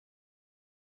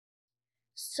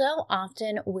So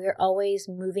often we're always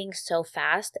moving so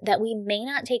fast that we may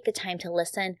not take the time to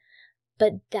listen,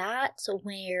 but that's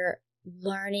where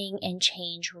learning and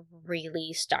change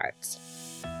really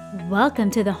starts.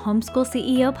 Welcome to the Homeschool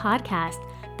CEO Podcast,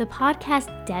 the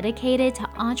podcast dedicated to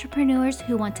entrepreneurs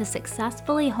who want to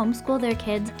successfully homeschool their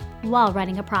kids while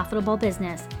running a profitable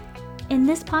business. In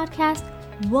this podcast,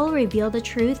 we'll reveal the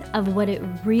truth of what it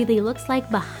really looks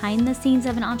like behind the scenes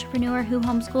of an entrepreneur who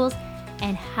homeschools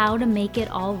and how to make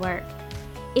it all work.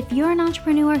 If you're an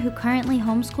entrepreneur who currently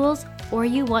homeschools or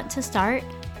you want to start,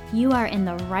 you are in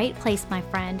the right place, my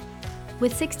friend.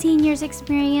 With 16 years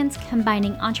experience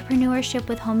combining entrepreneurship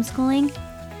with homeschooling,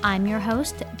 I'm your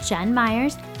host, Jen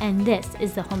Myers, and this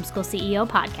is the Homeschool CEO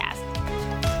Podcast.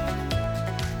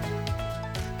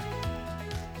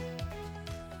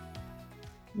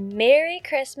 Merry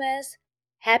Christmas,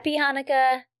 Happy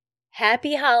Hanukkah,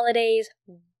 Happy Holidays,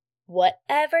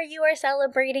 whatever you are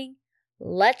celebrating,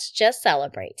 let's just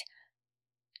celebrate.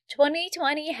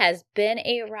 2020 has been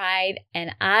a ride,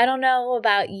 and I don't know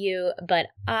about you, but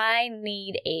I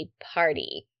need a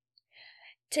party.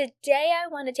 Today, I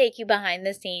want to take you behind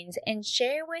the scenes and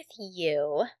share with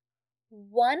you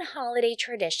one holiday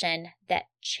tradition that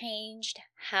changed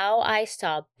how I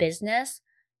saw business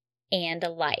and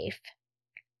life.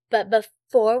 But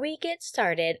before we get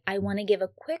started, I want to give a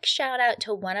quick shout out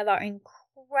to one of our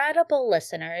incredible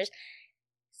listeners.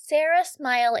 Sarah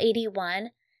Smile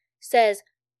 81 says,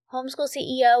 Homeschool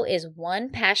CEO is one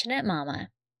passionate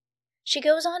mama. She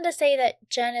goes on to say that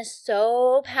Jen is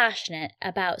so passionate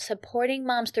about supporting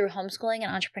moms through homeschooling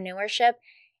and entrepreneurship,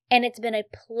 and it's been a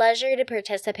pleasure to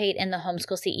participate in the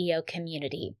Homeschool CEO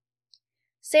community.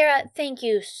 Sarah, thank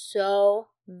you so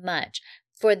much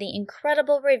for the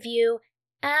incredible review,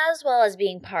 as well as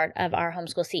being part of our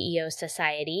Homeschool CEO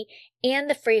Society and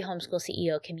the free Homeschool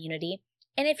CEO community.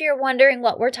 And if you're wondering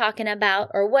what we're talking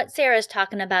about or what Sarah's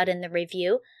talking about in the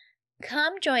review,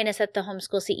 come join us at the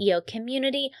Homeschool CEO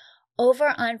community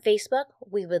over on Facebook.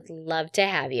 We would love to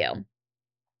have you.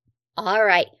 All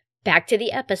right, back to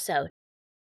the episode.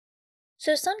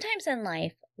 So sometimes in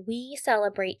life, we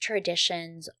celebrate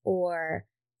traditions or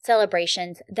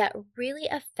celebrations that really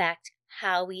affect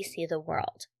how we see the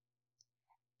world.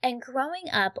 And growing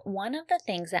up, one of the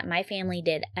things that my family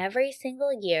did every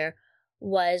single year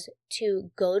was to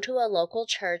go to a local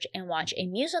church and watch a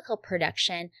musical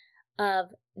production of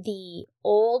the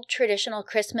old traditional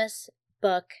Christmas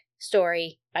book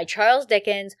story by Charles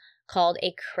Dickens called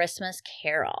A Christmas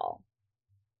Carol.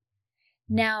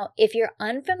 Now, if you're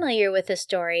unfamiliar with the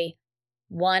story,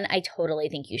 one, I totally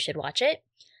think you should watch it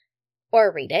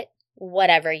or read it,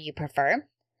 whatever you prefer.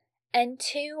 And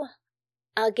two,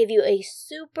 I'll give you a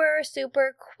super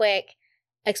quick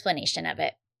explanation of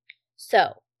it.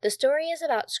 So, the story is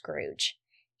about Scrooge.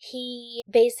 He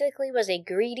basically was a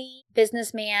greedy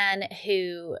businessman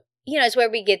who, is where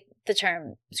we get the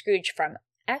term Scrooge from.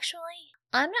 Actually,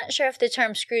 I'm not sure if the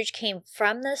term Scrooge came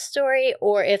from this story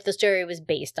or if the story was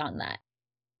based on that.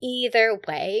 Either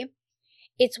way,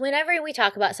 it's whenever we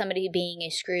talk about somebody being a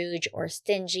Scrooge or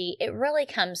stingy, it really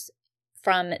comes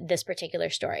from this particular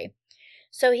story.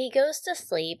 So he goes to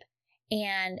sleep,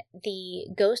 and the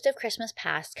ghost of Christmas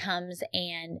past comes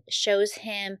and shows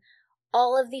him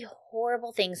all of the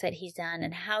horrible things that he's done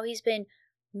and how he's been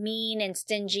mean and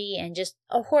stingy and just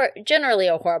generally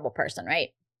a horrible person, right?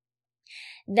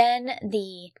 Then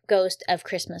the ghost of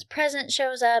Christmas present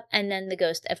shows up, and then the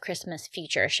ghost of Christmas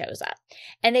future shows up.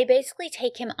 And they basically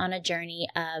take him on a journey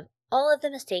of all of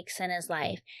the mistakes in his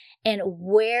life and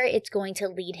where it's going to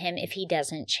lead him if he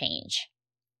doesn't change.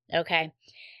 Okay.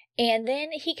 And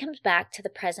then he comes back to the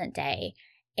present day,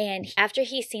 and after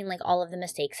he's seen all of the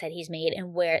mistakes that he's made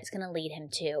and where it's going to lead him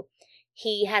to,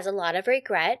 he has a lot of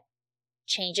regret,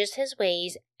 changes his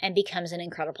ways, and becomes an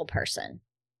incredible person.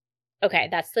 Okay,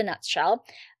 that's the nutshell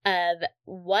of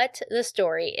what the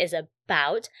story is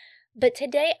about. But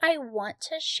today I want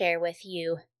to share with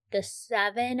you the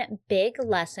 7 big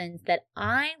lessons that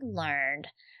I learned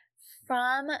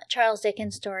from Charles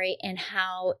Dickens' story and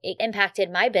how it impacted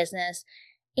my business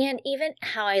and even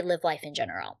how I live life in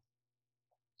general.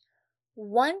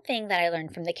 One thing that I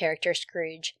learned from the character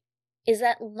Scrooge is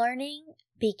that learning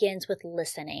begins with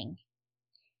listening.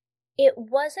 It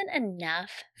wasn't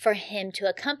enough for him to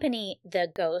accompany the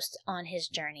ghost on his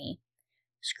journey.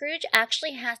 Scrooge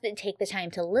actually has to take the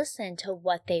time to listen to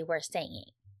what they were saying.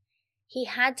 He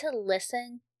had to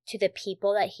listen to the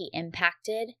people that he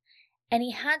impacted, and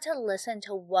he had to listen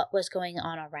to what was going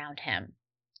on around him.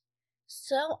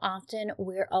 So often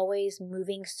we're always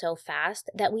moving so fast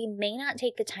that we may not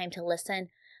take the time to listen,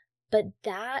 but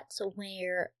that's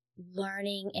where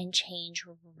learning and change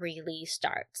really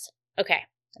starts. Okay,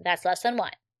 that's lesson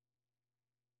 1.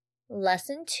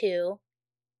 Lesson 2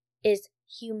 is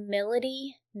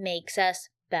humility makes us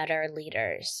better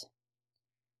leaders.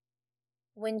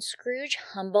 When Scrooge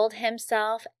humbled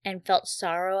himself and felt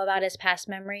sorrow about his past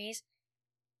memories,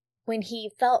 when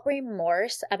he felt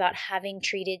remorse about having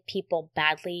treated people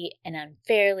badly and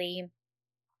unfairly,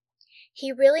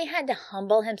 he really had to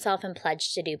humble himself and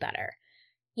pledge to do better.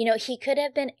 He could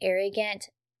have been arrogant,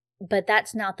 but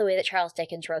that's not the way that Charles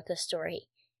Dickens wrote the story.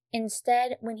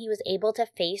 Instead, when he was able to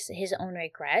face his own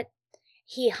regret,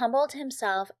 he humbled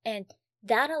himself, and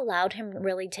that allowed him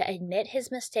really to admit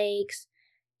his mistakes.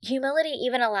 Humility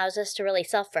even allows us to really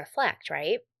self-reflect,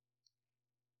 right?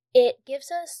 It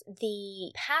gives us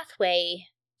the pathway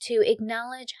to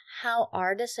acknowledge how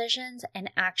our decisions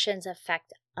and actions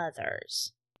affect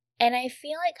others. And I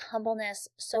feel like humbleness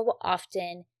so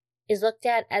often is looked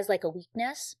at as like a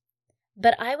weakness,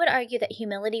 but I would argue that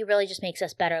humility really just makes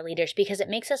us better leaders because it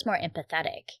makes us more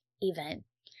empathetic, even.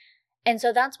 And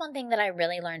so that's one thing that I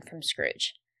really learned from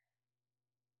Scrooge.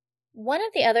 One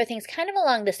of the other things, kind of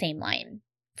along the same line,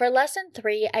 for lesson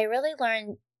 3, I really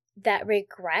learned that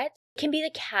regret can be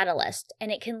the catalyst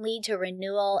and it can lead to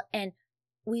renewal, and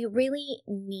we really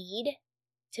need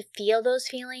to feel those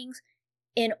feelings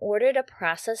in order to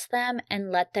process them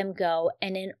and let them go,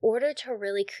 and in order to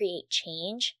really create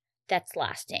change that's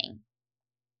lasting.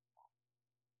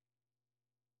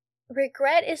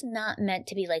 Regret is not meant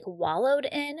to be like wallowed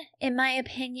in my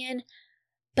opinion,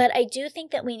 but I do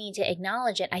think that we need to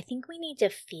acknowledge it. I think we need to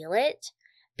feel it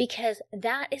because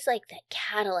that is like the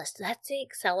catalyst. That's the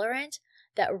accelerant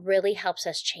that really helps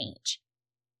us change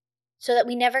so that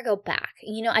we never go back.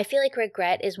 I feel like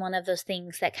regret is one of those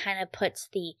things that kind of puts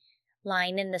the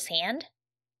line in the sand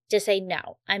to say,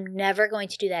 no, I'm never going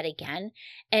to do that again.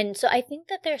 And so I think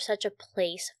that there's such a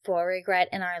place for regret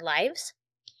in our lives.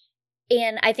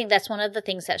 And I think that's one of the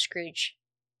things that Scrooge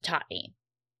taught me.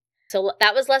 So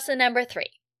that was lesson number 3.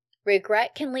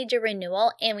 Regret can lead to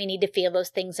renewal, and we need to feel those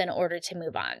things in order to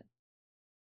move on.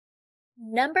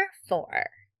 Number 4.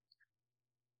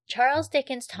 Charles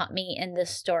Dickens taught me in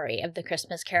this story of The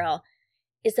Christmas Carol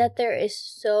is that there is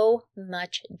so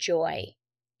much joy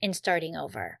in starting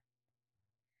over.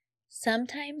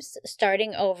 Sometimes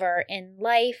starting over in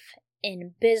life,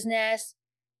 in business,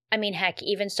 heck,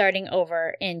 even starting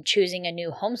over in choosing a new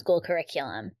homeschool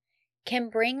curriculum can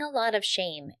bring a lot of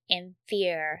shame and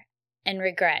fear and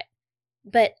regret.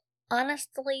 But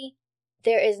honestly,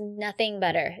 there is nothing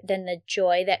better than the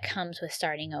joy that comes with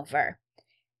starting over.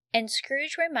 And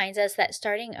Scrooge reminds us that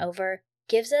starting over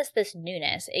gives us this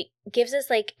newness. It gives us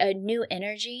like a new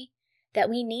energy that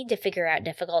we need to figure out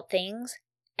difficult things.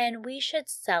 And we should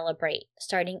celebrate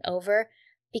starting over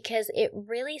because it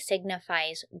really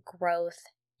signifies growth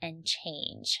and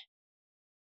change.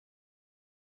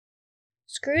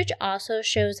 Scrooge also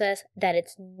shows us that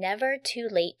it's never too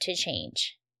late to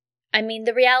change.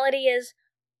 The reality is,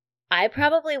 I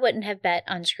probably wouldn't have bet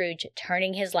on Scrooge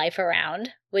turning his life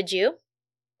around, would you?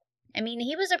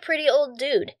 He was a pretty old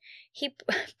dude.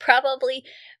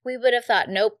 We would have thought,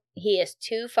 nope, he is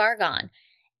too far gone.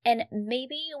 And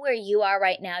maybe where you are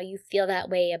right now, you feel that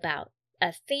way about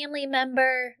a family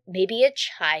member, maybe a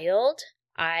child.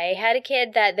 I had a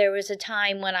kid that there was a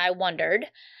time when I wondered.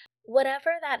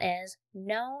 Whatever that is,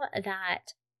 know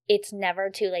that it's never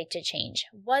too late to change.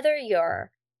 Whether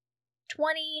you're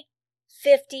 20,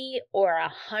 50, or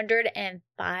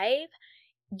 105,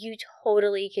 you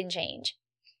totally can change.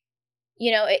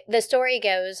 The story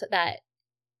goes that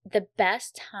the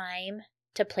best time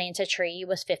to plant a tree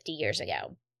was 50 years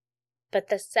ago. But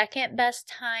the second best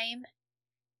time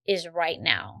is right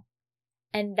now.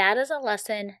 And that is a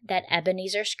lesson that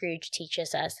Ebenezer Scrooge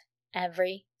teaches us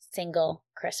every single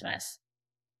Christmas.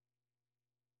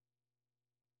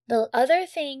 The other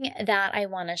thing that I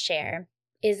want to share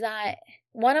is that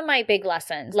one of my big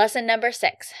lessons, lesson number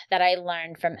 6 that I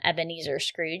learned from Ebenezer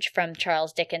Scrooge from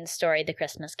Charles Dickens' story, The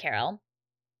Christmas Carol,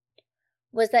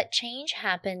 was that change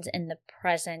happens in the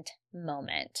present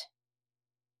moment.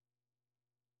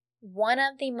 One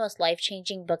of the most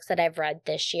life-changing books that I've read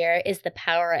this year is The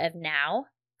Power of Now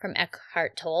from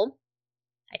Eckhart Tolle.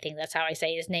 I think that's how I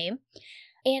say his name.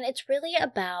 And it's really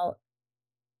about,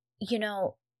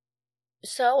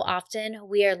 so often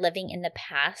we are living in the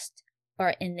past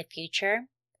or in the future,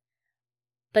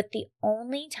 but the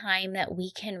only time that we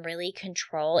can really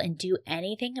control and do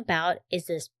anything about is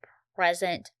this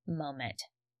present moment.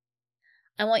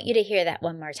 I want you to hear that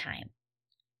one more time.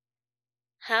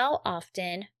 How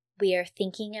often we are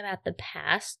thinking about the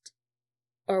past,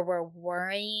 or we're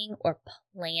worrying or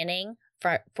planning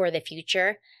for the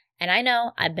future. And I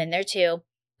know I've been there too,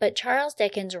 But Charles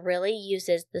Dickens really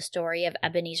uses the story of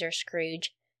Ebenezer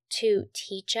Scrooge to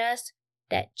teach us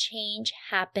that change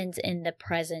happens in the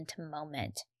present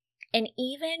moment. And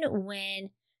even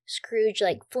when Scrooge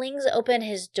flings open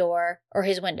his door, or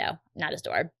his window, not his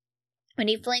door. When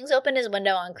he flings open his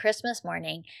window on Christmas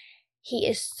morning, he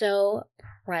is so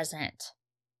present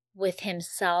with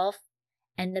himself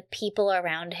and the people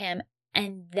around him,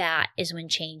 and that is when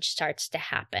change starts to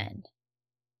happen.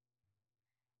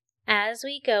 As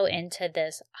we go into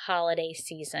this holiday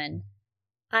season,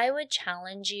 I would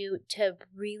challenge you to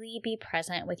really be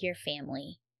present with your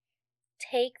family.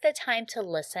 Take the time to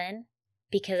listen,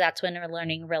 because that's when our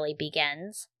learning really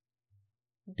begins.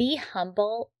 Be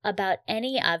humble about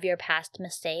any of your past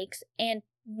mistakes and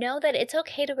know that it's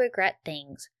okay to regret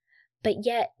things, but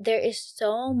yet there is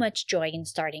so much joy in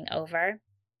starting over.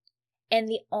 And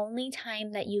the only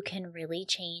time that you can really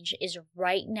change is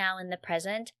right now in the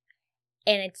present,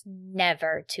 and it's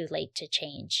never too late to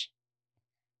change.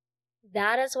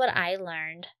 That is what I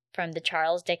learned from the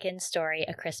Charles Dickens story,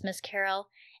 A Christmas Carol,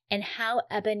 and how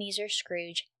Ebenezer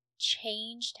Scrooge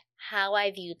changed how I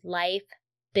viewed life,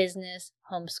 business,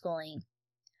 homeschooling.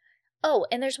 Oh,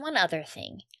 and there's one other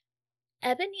thing.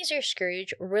 Ebenezer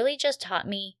Scrooge really just taught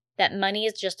me that money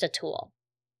is just a tool.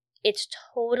 It's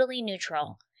totally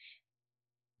neutral.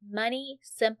 Money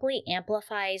simply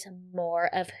amplifies more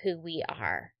of who we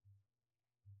are.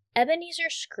 Ebenezer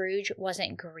Scrooge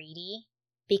wasn't greedy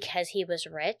because he was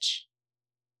rich.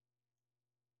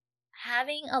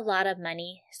 Having a lot of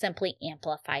money simply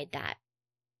amplified that.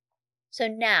 So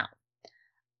now,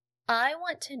 I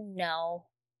want to know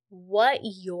what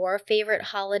your favorite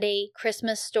holiday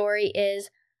Christmas story is.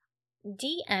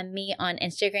 DM me on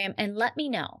Instagram and let me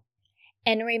know.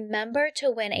 And remember to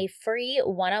win a free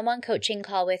one-on-one coaching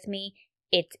call with me.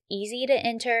 It's easy to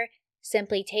enter.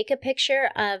 Simply take a picture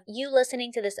of you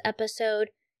listening to this episode,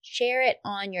 share it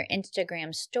on your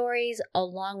Instagram stories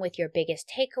along with your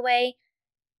biggest takeaway.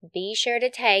 Be sure to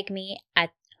tag me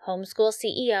at Homeschool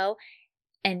CEO,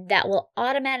 and that will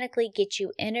automatically get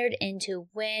you entered into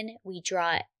when we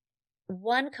draw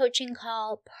one coaching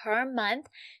call per month.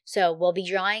 So we'll be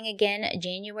drawing again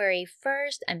January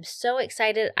 1st. I'm so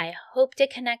excited. I hope to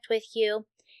connect with you.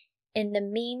 In the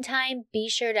meantime, be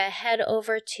sure to head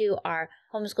over to our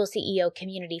Homeschool CEO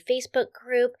Community Facebook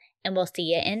group, and we'll see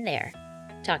you in there.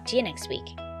 Talk to you next week.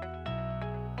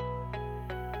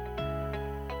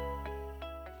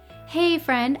 Hey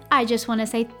friend, I just want to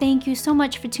say thank you so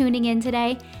much for tuning in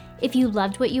today. If you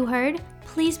loved what you heard,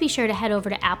 please be sure to head over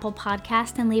to Apple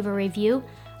Podcast and leave a review.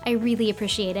 I really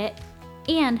appreciate it.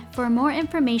 And for more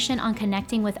information on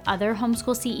connecting with other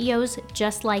homeschool CEOs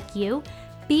just like you,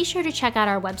 be sure to check out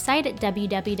our website at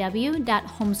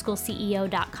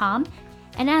www.homeschoolceo.com.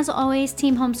 And as always,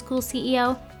 Team Homeschool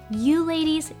CEO, you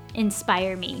ladies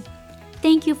inspire me.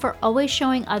 Thank you for always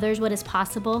showing others what is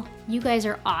possible. You guys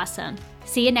are awesome.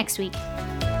 See you next week.